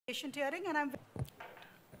patient hearing, and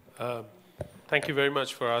I'm Thank you very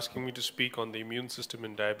much for asking me to speak on the immune system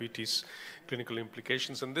in diabetes clinical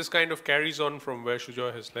implications. And this kind of carries on from where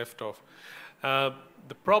Shujoy has left off.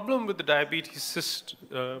 The problem with the diabetes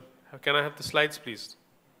system, can I have the slides, please?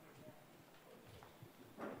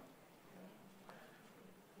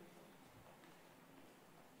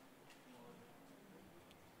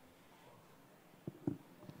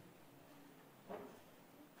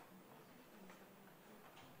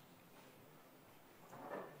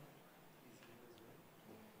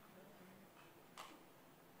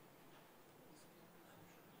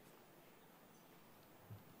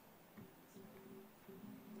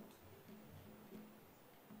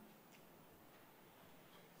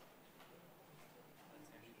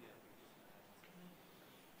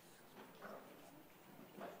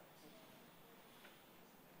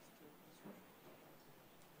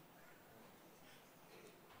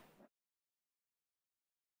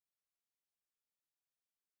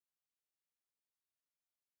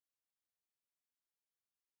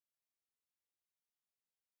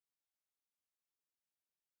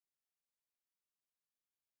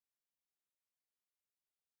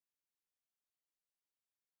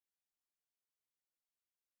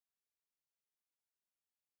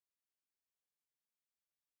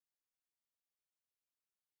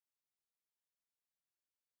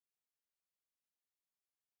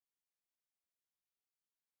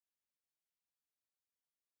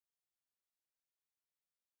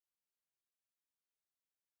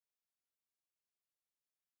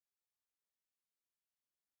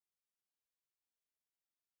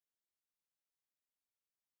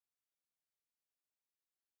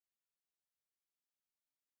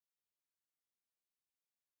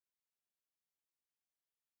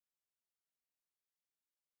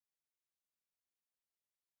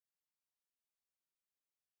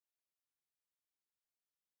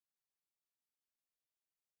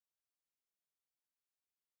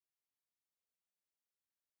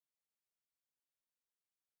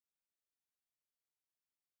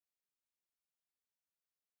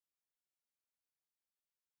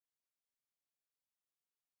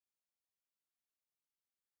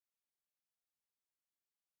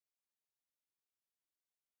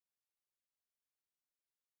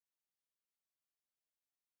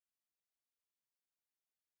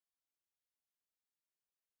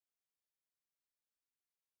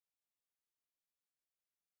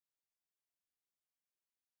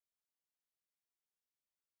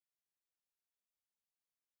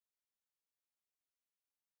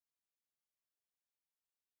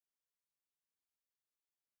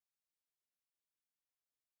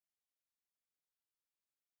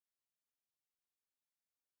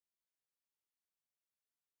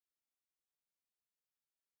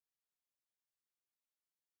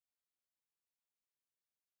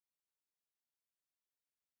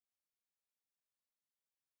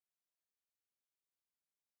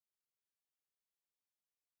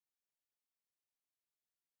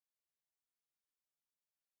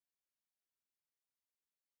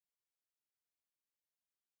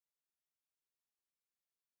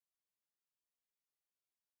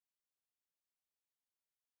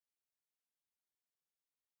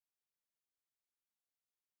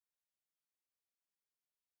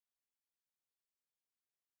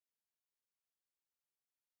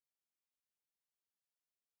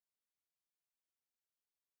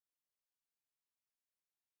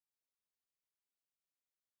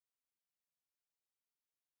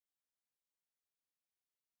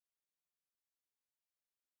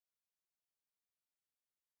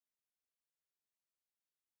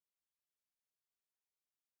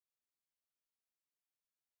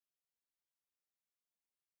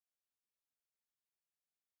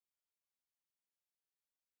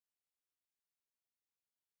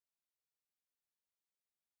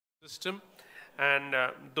 System. And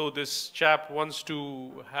though this chap wants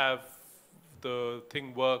to have the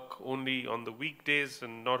thing work only on the weekdays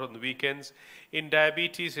and not on the weekends, in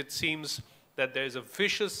diabetes it seems that there is a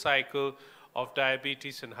vicious cycle of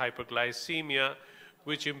diabetes and hyperglycemia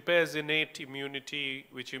which impairs innate immunity,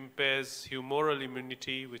 which impairs humoral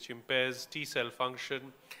immunity, which impairs T cell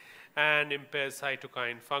function and impairs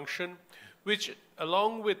cytokine function, which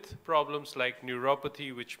along with problems like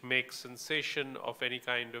neuropathy, which makes sensation of any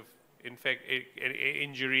kind of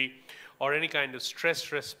injury or any kind of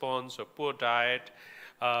stress response or poor diet,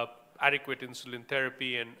 adequate insulin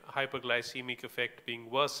therapy and hyperglycemic effect being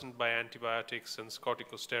worsened by antibiotics and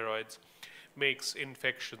corticosteroids, makes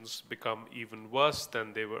infections become even worse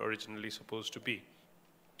than they were originally supposed to be.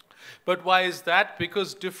 But why is that?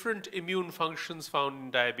 Because different immune functions found in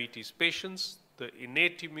diabetes patients, the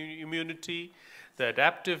innate immunity, the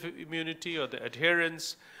adaptive immunity or the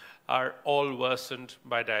adherence are all worsened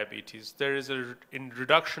by diabetes. There is a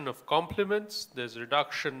reduction of complements, there's a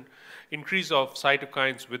increase of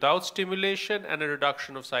cytokines without stimulation and a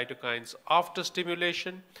reduction of cytokines after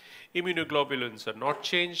stimulation. Immunoglobulins are not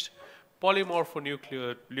changed.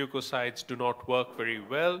 Polymorphonuclear leukocytes do not work very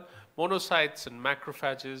well. Monocytes and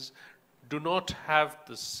macrophages do not have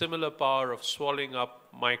the similar power of swallowing up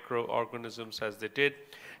microorganisms as they did.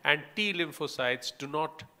 And T lymphocytes do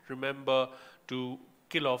not remember to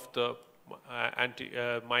kill off the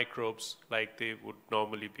microbes like they would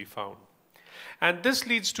normally be found. And this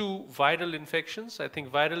leads to viral infections. I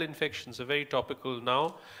think viral infections are very topical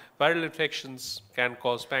now. Viral infections can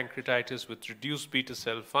cause pancreatitis with reduced beta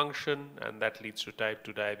cell function, and that leads to type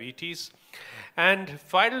 2 diabetes. And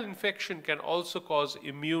viral infection can also cause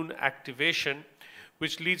immune activation,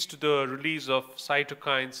 which leads to the release of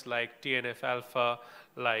cytokines like TNF-alpha,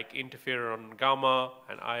 like interferon gamma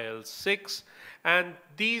and IL-6. And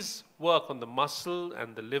these work on the muscle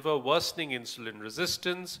and the liver, worsening insulin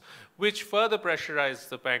resistance, which further pressurize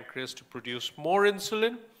the pancreas to produce more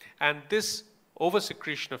insulin. And this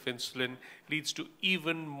oversecretion of insulin leads to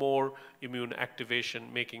even more immune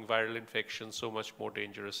activation, making viral infections so much more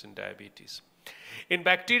dangerous in diabetes. In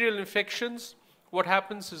bacterial infections, what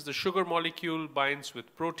happens is the sugar molecule binds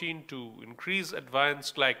with protein to increase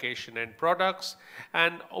advanced glycation end products,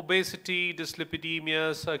 and obesity,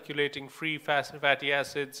 dyslipidemia, circulating free fatty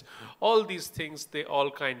acids, all these things, they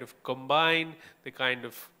all kind of combine, they kind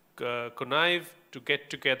of connive to get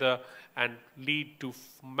together and lead to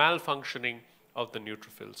malfunctioning of the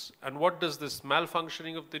neutrophils. And what does this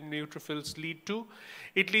malfunctioning of the neutrophils lead to?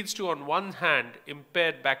 It leads to, on one hand,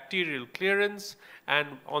 impaired bacterial clearance, and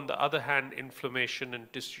on the other hand, inflammation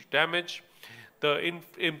and tissue damage. The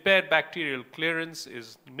impaired bacterial clearance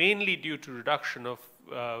is mainly due to reduction of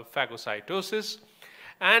phagocytosis,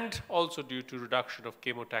 and also due to reduction of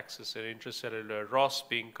chemotaxis and intracellular ROS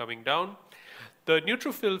coming down. The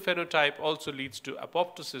neutrophil phenotype also leads to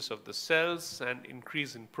apoptosis of the cells and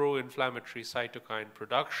increase in pro-inflammatory cytokine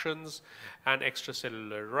productions and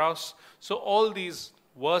extracellular ROS. So all these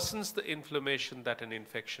worsens the inflammation that an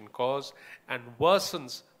infection causes and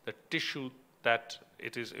worsens the tissue that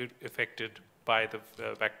it is affected by the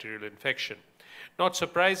bacterial infection. Not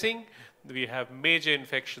surprising, we have major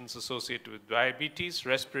infections associated with diabetes,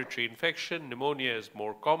 respiratory infection, pneumonia is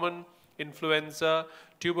more common, influenza,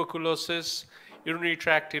 tuberculosis, urinary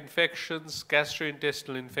tract infections,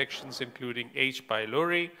 gastrointestinal infections including H.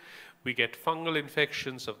 pylori. We get fungal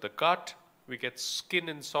infections of the gut. We get skin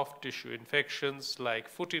and soft tissue infections like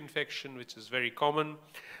foot infection, which is very common.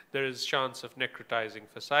 There is chance of necrotizing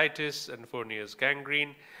fasciitis and Fournier's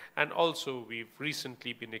gangrene. And also we've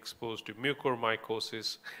recently been exposed to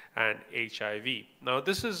mucormycosis and HIV. Now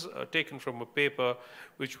this is taken from a paper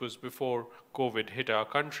which was before COVID hit our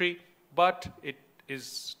country, but it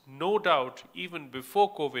is no doubt, even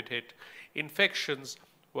before COVID hit, infections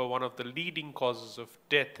were one of the leading causes of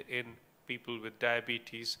death in people with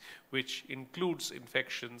diabetes, which includes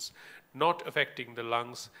infections not affecting the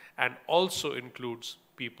lungs and also includes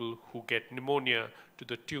people who get pneumonia to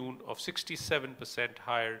the tune of 67%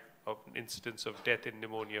 higher of incidence of death in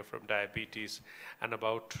pneumonia from diabetes, and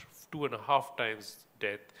about 2.5 times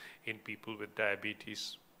death in people with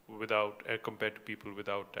diabetes compared to people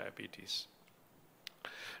without diabetes.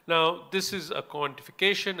 Now, this is a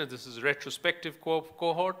quantification, and this is a retrospective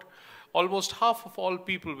cohort. Almost half of all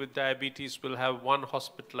people with diabetes will have one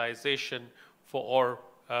hospitalization for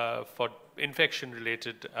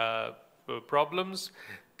infection-related problems.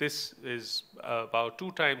 This is about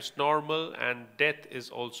 2 times normal, and death is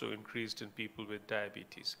also increased in people with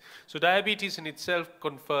diabetes. So diabetes in itself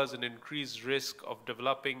confers an increased risk of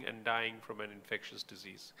developing and dying from an infectious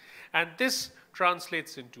disease. And this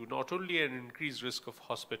translates into not only an increased risk of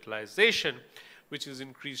hospitalization, which is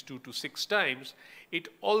increased 2 to 6 times, it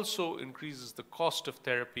also increases the cost of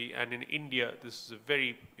therapy. And in India, this is a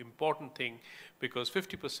very important thing because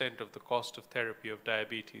 50% of the cost of therapy of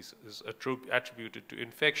diabetes is attributed to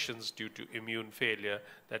infections due to immune failure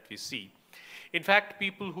that we see. In fact,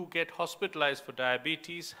 people who get hospitalized for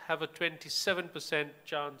diabetes have a 27%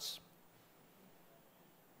 chance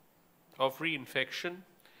of reinfection.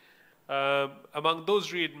 Among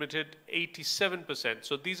those readmitted, 87%.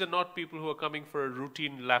 So these are not people who are coming for a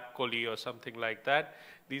routine lab chole or something like that.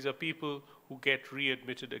 These are people who get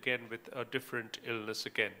readmitted again with a different illness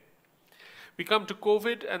again. We come to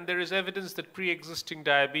COVID, and there is evidence that pre-existing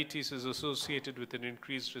diabetes is associated with an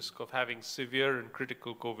increased risk of having severe and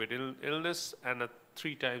critical COVID illness and a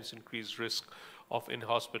 3 times increased risk of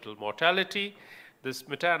in-hospital mortality. This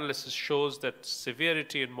meta-analysis shows that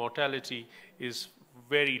severity and mortality is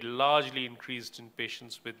very largely increased in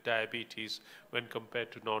patients with diabetes when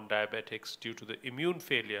compared to non-diabetics due to the immune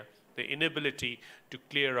failure, the inability to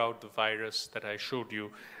clear out the virus that I showed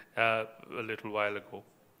you a little while ago.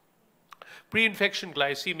 Pre-infection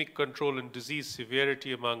glycemic control and disease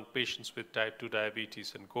severity among patients with type 2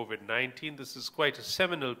 diabetes and COVID-19. This is quite a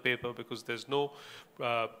seminal paper because there's no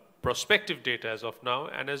prospective data as of now.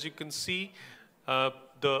 And as you can see,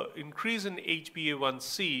 the increase in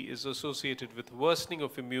HbA1c is associated with worsening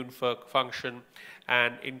of immune function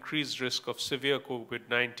and increased risk of severe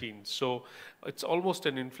COVID-19. So it's almost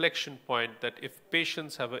an inflection point that if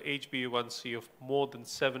patients have a HbA1c of more than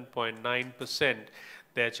 7.9%,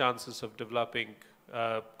 their chances of developing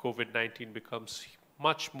COVID-19 becomes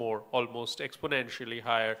much more, almost exponentially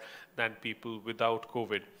higher than people without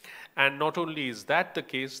COVID. And not only is that the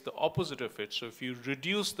case, the opposite of it. So if you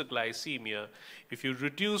reduce the glycemia,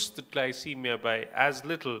 by as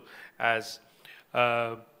little as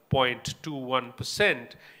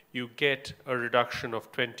 0.21%, you get a reduction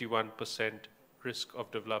of 21% risk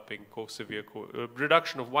of developing severe COVID.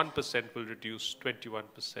 Reduction of 1% will reduce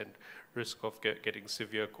 21% risk of getting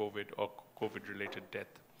severe COVID or COVID-related death.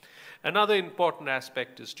 Another important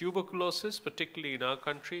aspect is tuberculosis, particularly in our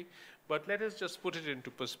country. But let us just put it into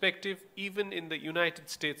perspective. Even in the United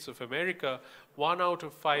States of America, 1 out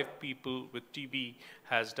of 5 people with TB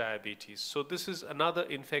has diabetes. So this is another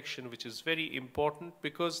infection which is very important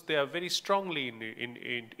because they are very strongly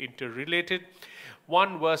interrelated,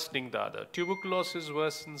 one worsening the other. Tuberculosis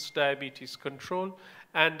worsens diabetes control,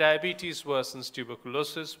 and diabetes worsens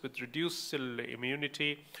tuberculosis with reduced cellular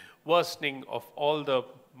immunity, worsening of all the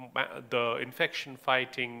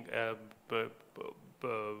infection-fighting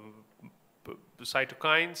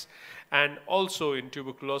cytokines, and also in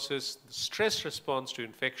tuberculosis, the stress response to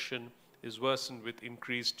infection is worsened with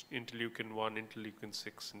increased interleukin-1,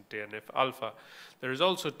 interleukin-6, and TNF-alpha. There is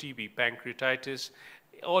also TB, pancreatitis.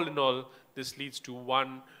 All in all, this leads to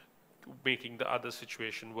one making the other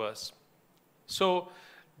situation worse. So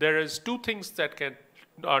there is 2 things that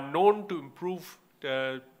are known to improve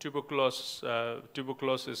tuberculosis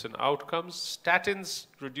and outcomes. Statins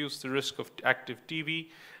reduce the risk of active TB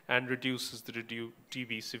and reduces the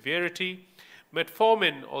TB severity.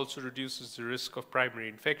 Metformin also reduces the risk of primary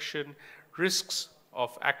infection, risks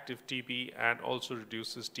of active TB, and also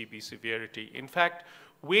reduces TB severity. In fact,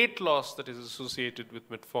 weight loss that is associated with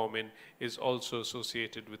metformin is also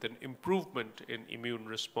associated with an improvement in immune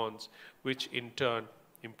response, which in turn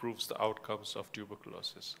improves the outcomes of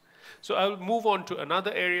tuberculosis. So I'll move on to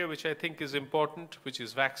another area which I think is important, which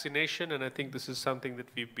is vaccination, and I think this is something that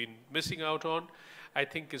we've been missing out on. I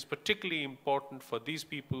think is particularly important for these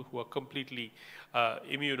people who are completely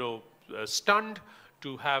stunned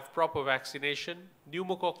to have proper vaccination.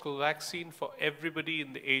 Pneumococcal vaccine for everybody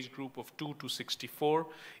in the age group of 2 to 64.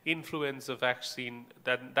 Influenza vaccine,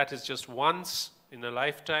 that is just once in a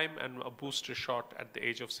lifetime, and a booster shot at the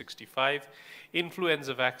age of 65.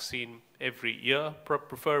 Influenza vaccine every year,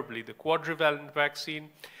 preferably the quadrivalent vaccine.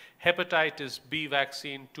 Hepatitis B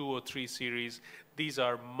vaccine, 2 or 3 series. These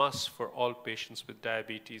are musts for all patients with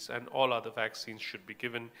diabetes, and all other vaccines should be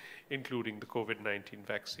given, including the COVID-19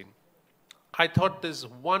 vaccine. I thought there's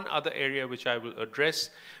one other area which I will address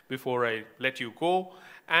before I let you go.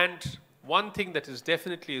 And one thing that is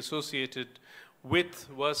definitely associated with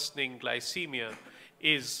worsening glycemia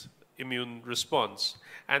is immune response.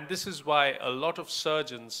 And this is why a lot of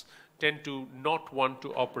surgeons tend to not want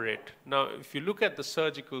to operate. Now, if you look at the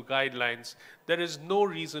surgical guidelines, there is no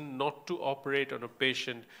reason not to operate on a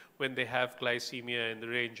patient when they have glycemia in the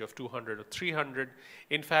range of 200 or 300.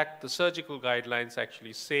 In fact, the surgical guidelines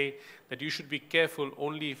actually say that you should be careful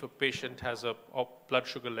only if a patient has a blood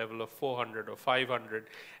sugar level of 400 or 500,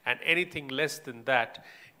 and anything less than that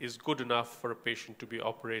is good enough for a patient to be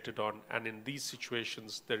operated on. And in these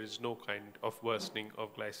situations, there is no kind of worsening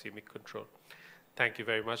of glycemic control. Thank you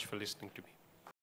very much for listening to me.